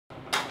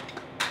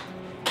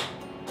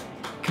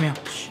come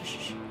here. Shh,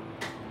 shh, shh.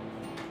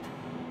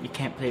 You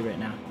can't play right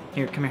now.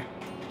 Here, come here.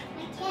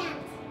 I can't.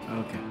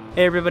 Okay.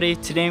 Hey everybody,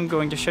 today I'm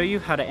going to show you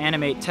how to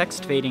animate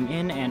text fading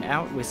in and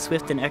out with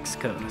Swift and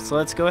Xcode. So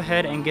let's go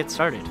ahead and get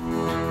started.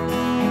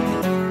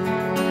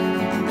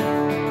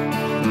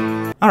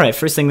 Alright,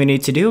 first thing we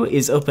need to do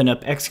is open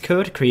up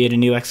Xcode, create a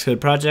new Xcode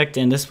project,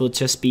 and this will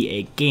just be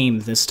a game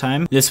this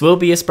time. This will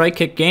be a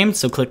SpriteKit game,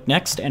 so click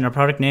next, and our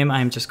product name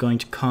I'm just going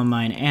to call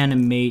mine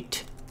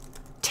animate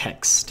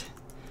text.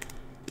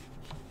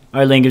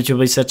 Our language will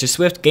be set to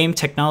Swift. Game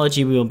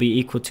technology will be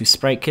equal to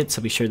SpriteKit,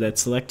 so be sure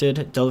that's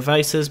selected.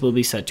 Devices will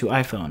be set to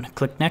iPhone.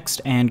 Click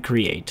next and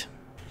create.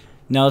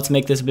 Now let's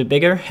make this a bit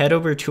bigger. Head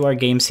over to our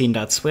game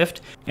scene.swift,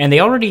 and they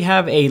already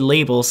have a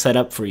label set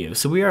up for you.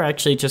 So we are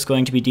actually just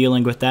going to be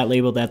dealing with that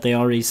label that they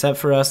already set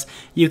for us.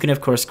 You can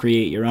of course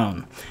create your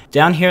own.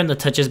 Down here in the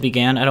touches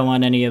began, I don't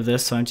want any of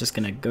this, so I'm just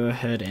gonna go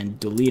ahead and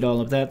delete all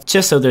of that,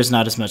 just so there's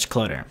not as much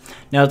clutter.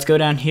 Now let's go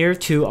down here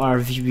to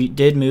our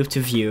did move to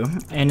view,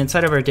 and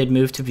inside of our did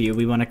move to view,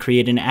 we want to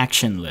create an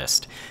action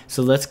list.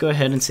 So let's go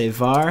ahead and say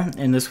var,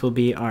 and this will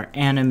be our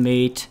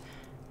animate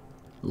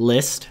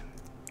list.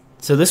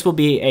 So this will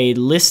be a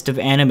list of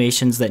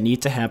animations that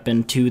need to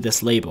happen to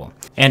this label.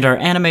 And our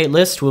animate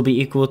list will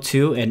be equal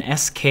to an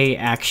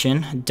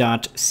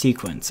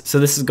skaction.sequence. So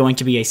this is going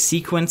to be a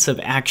sequence of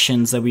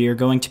actions that we are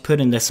going to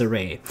put in this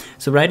array.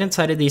 So right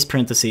inside of these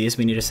parentheses,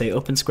 we need to say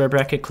open square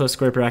bracket, close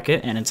square bracket,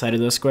 and inside of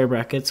those square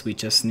brackets, we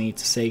just need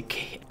to say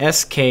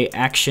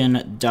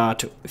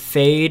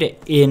skaction.fade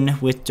in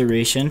with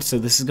duration. So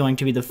this is going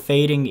to be the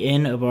fading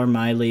in of our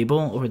my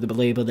label, or the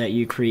label that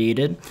you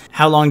created.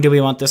 How long do we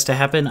want this to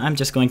happen? I'm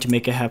just going to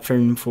make it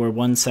happen for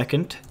 1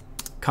 second,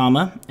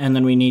 comma, and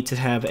then we need to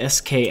have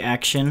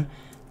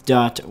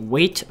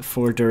skaction.wait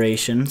for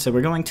duration. So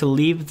we're going to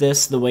leave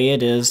this the way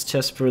it is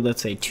just for,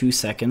 let's say, 2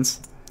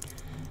 seconds,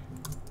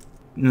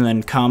 and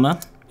then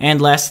comma. And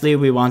lastly,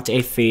 we want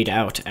a fade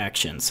out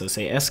action. So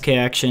say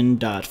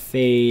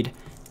skaction.fade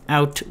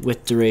out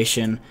with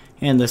duration,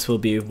 and this will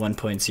be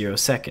 1.0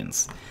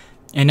 seconds.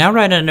 And now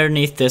right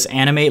underneath this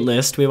animate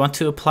list, we want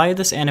to apply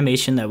this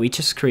animation that we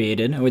just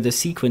created, or the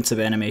sequence of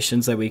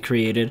animations that we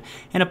created,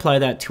 and apply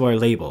that to our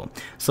label.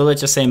 So let's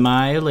just say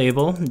my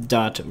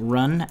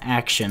label.run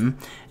action,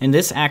 and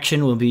this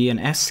action will be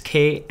an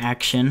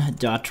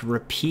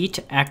skaction.repeat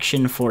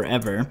action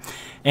forever,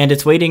 and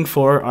it's waiting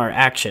for our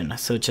action.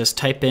 So just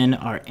type in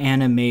our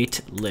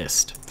animate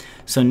list.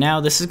 So now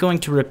this is going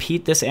to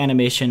repeat this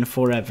animation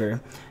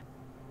forever.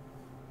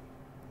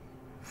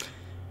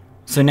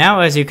 So now,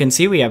 as you can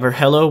see, we have our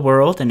hello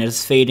world, and it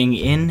is fading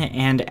in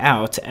and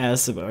out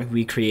as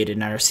we created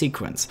in our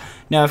sequence.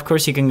 Now, of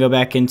course, you can go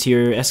back into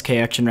your SK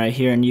action right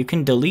here, and you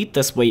can delete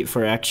this wait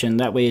for action.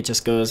 That way it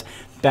just goes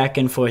back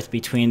and forth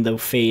between the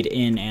fade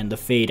in and the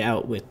fade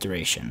out with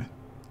duration.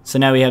 So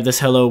now we have this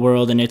hello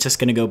world, and it's just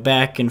going to go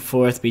back and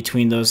forth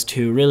between those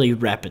two really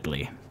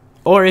rapidly.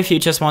 Or if you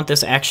just want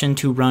this action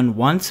to run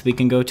once, we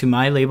can go to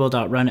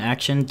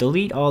mylabel.runAction,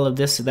 delete all of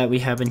this that we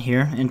have in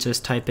here, and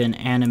just type in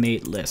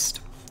animate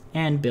list.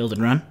 And build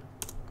and run.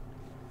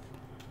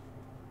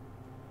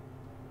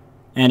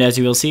 And as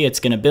you will see,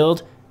 it's going to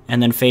build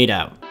and then fade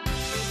out.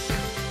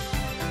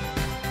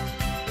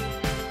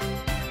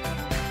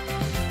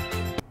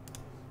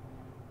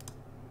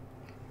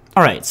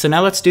 Alright, so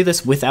now let's do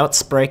this without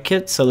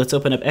SpriteKit. So let's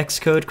open up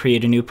Xcode,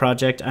 create a new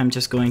project. I'm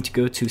just going to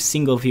go to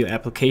single view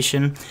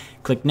application,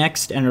 click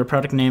next, and our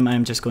product name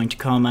I'm just going to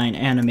call mine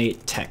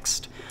animate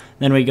text.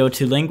 Then we go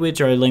to language.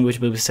 Our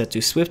language will be set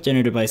to Swift, and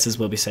our devices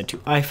will be set to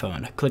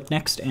iPhone. Click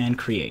next and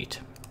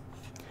create.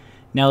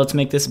 Now let's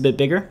make this a bit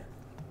bigger.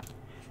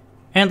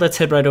 And let's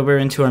head right over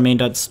into our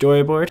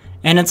main.storyboard.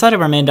 And inside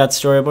of our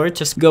main.storyboard,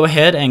 just go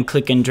ahead and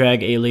click and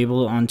drag a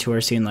label onto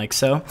our scene like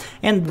so.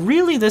 And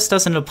really this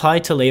doesn't apply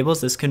to labels.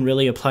 This can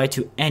really apply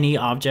to any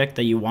object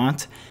that you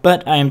want.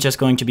 But I am just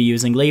going to be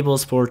using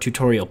labels for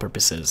tutorial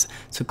purposes.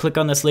 So click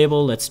on this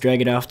label. Let's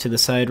drag it off to the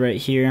side right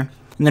here.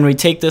 And then we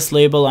take this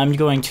label, I'm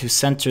going to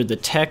center the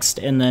text,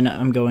 and then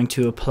I'm going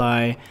to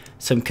apply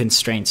some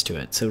constraints to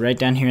it. So right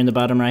down here in the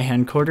bottom right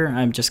hand corner,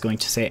 I'm just going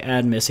to say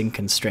add missing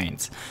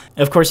constraints.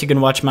 Of course, you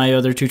can watch my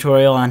other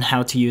tutorial on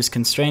how to use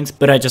constraints,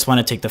 but I just want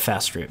to take the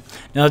fast route.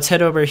 Now let's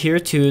head over here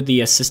to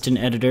the assistant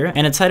editor,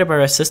 and inside of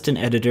our assistant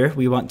editor,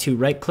 we want to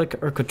right click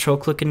or control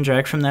click and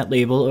drag from that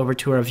label over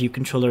to our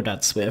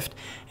viewcontroller.swift,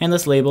 and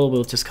this label,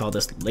 we'll just call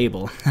this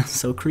label.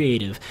 So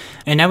creative.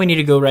 And now we need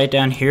to go right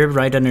down here,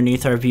 right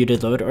underneath our view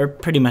did load, or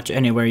pretty much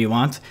anywhere you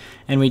want,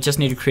 and we just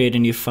need to create a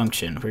new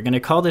function. We're going to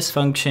call this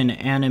function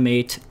animate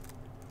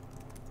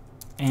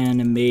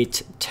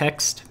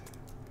text,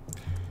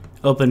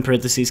 open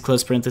parentheses,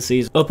 close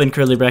parentheses, open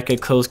curly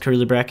bracket, close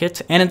curly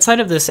bracket. And inside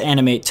of this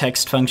animate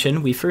text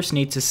function, we first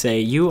need to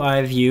say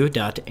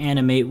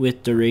UIView.animate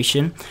with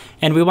duration.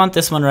 And we want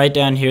this one right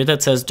down here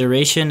that says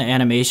duration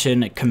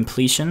animation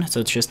completion. So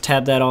let's just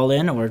tab that all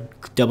in, or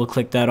double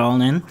click that all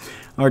in.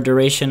 Our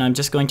duration, I'm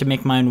just going to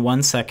make mine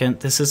 1 second.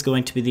 This is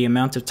going to be the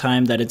amount of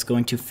time that it's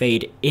going to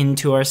fade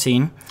into our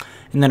scene.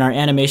 And then our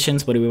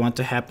animations, what do we want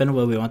to happen?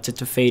 Well, we want it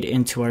to fade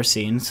into our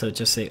scene. So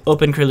just say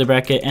open curly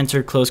bracket,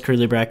 enter, close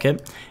curly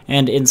bracket.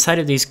 And inside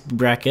of these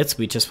brackets,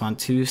 we just want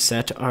to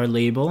set our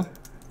label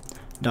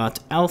dot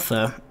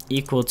alpha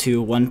equal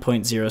to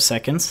 1.0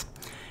 seconds.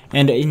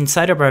 And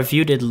inside of our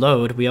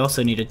viewDidLoad, we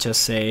also need to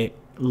just say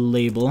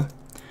label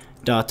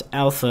dot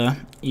alpha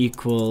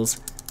equals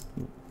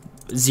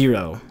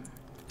 0.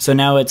 So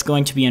now it's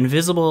going to be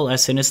invisible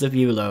as soon as the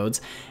view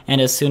loads,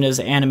 and as soon as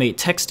animate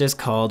text is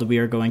called, we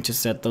are going to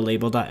set the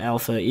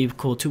label.alpha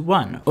equal to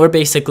 1, or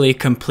basically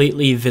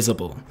completely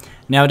visible.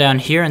 Now down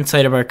here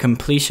inside of our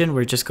completion,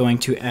 we're just going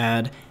to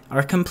add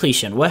our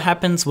completion. What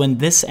happens when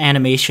this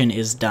animation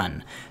is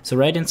done? So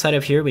right inside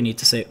of here, we need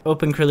to say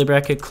open curly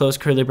bracket, close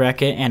curly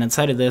bracket, and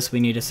inside of this, we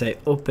need to say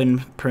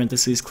open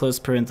parentheses, close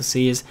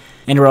parentheses,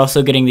 and we're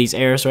also getting these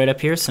errors right up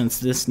here since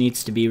this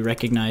needs to be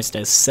recognized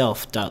as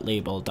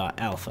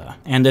self.label.alpha.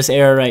 And this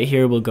error right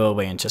here will go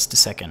away in just a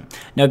second.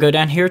 Now go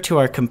down here to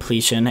our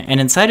completion, and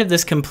inside of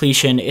this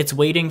completion, it's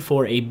waiting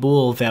for a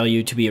bool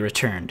value to be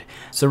returned.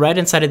 So right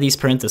inside of these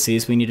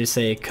parentheses, we need to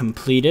say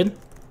completed,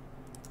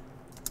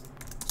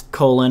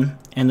 colon,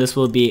 and this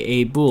will be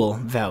a bool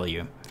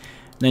value.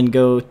 Then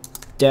go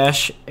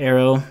dash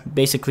arrow,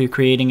 basically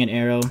creating an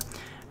arrow,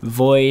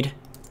 void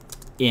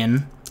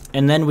in,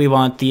 and then we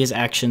want these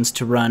actions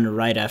to run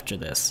right after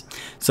this.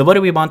 So what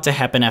do we want to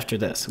happen after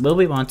this? Well,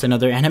 we want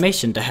another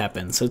animation to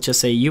happen. So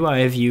just say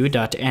UI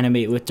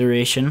view.animate with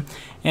duration,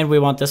 and we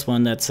want this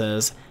one that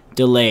says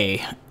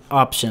delay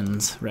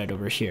options right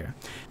over here.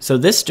 So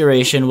this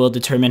duration will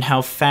determine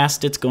how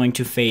fast it's going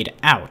to fade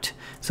out.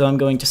 So I'm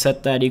going to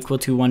set that equal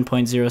to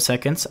 1.0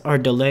 seconds. Our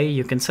delay,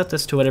 you can set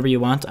this to whatever you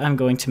want. I'm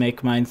going to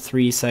make mine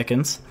 3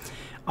 seconds.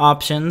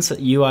 Options,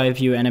 UI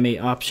view animate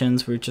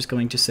options, we're just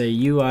going to say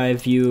UI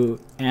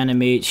view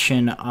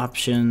animation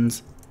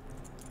options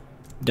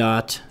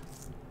dot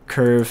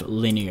curve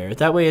linear.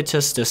 That way it's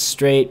just a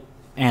straight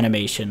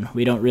animation.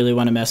 We don't really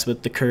want to mess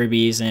with the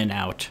curvies and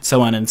out,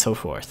 so on and so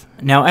forth.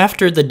 Now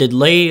after the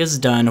delay is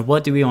done,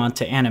 what do we want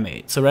to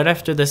animate? So right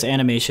after this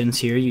animations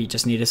here, you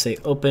just need to say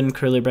open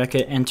curly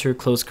bracket, enter,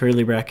 close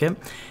curly bracket.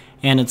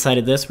 And inside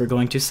of this, we're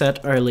going to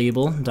set our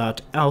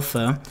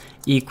label.alpha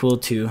equal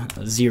to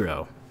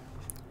 0.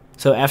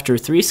 So after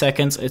 3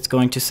 seconds, it's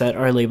going to set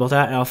our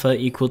label.alpha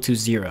equal to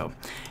 0.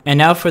 And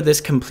now for this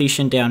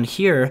completion down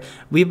here,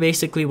 we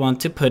basically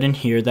want to put in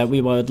here that we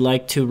would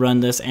like to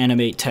run this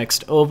animate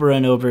text over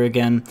and over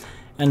again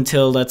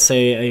until, let's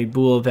say, a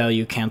bool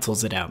value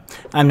cancels it out.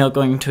 I'm not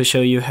going to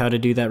show you how to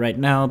do that right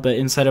now, but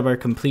inside of our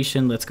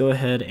completion, let's go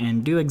ahead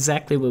and do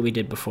exactly what we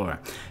did before.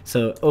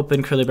 So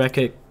open curly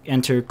bracket,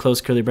 enter, close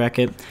curly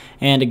bracket,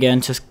 and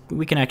again,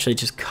 we can actually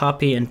just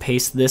copy and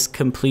paste this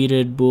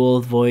completed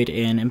bool void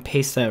in and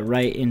paste that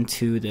right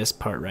into this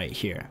part right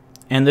here.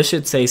 And this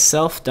should say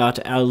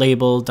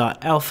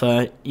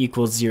self.label.alpha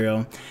equals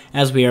 0,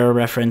 as we are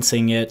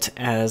referencing it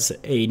as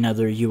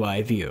another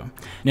UI view.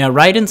 Now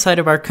right inside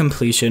of our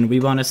completion,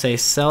 we want to say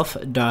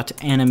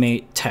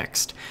self.animate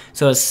text.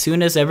 So as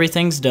soon as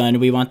everything's done,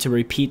 we want to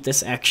repeat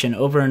this action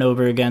over and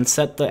over again,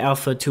 set the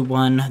alpha to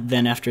 1,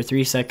 then after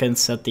 3 seconds,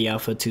 set the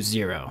alpha to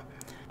 0.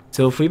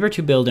 So if we were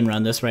to build and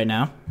run this right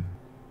now,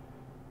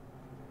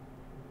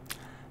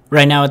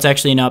 it's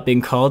actually not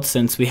being called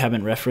since we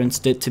haven't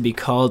referenced it to be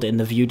called in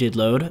the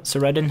viewDidLoad. So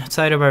right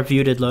inside of our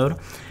viewDidLoad,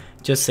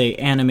 just say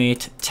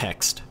animate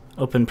text,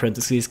 open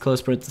parentheses,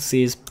 close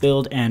parentheses,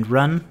 build and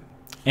run.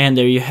 And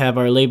there you have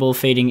our label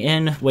fading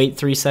in, wait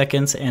 3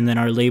 seconds, and then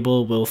our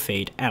label will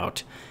fade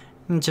out.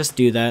 And just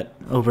do that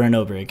over and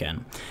over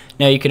again.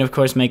 Now you can of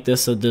course make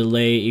this so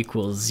delay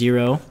equals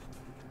 0.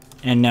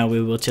 And now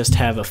we will just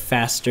have a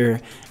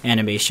faster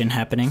animation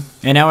happening.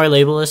 And now our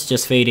label is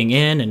just fading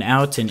in and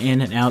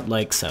out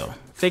like so.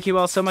 Thank you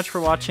all so much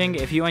for watching.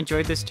 If you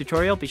enjoyed this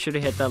tutorial, be sure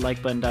to hit that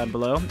like button down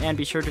below and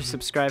be sure to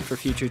subscribe for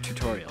future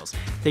tutorials.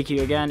 Thank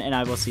you again, and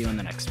I will see you in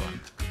the next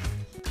one.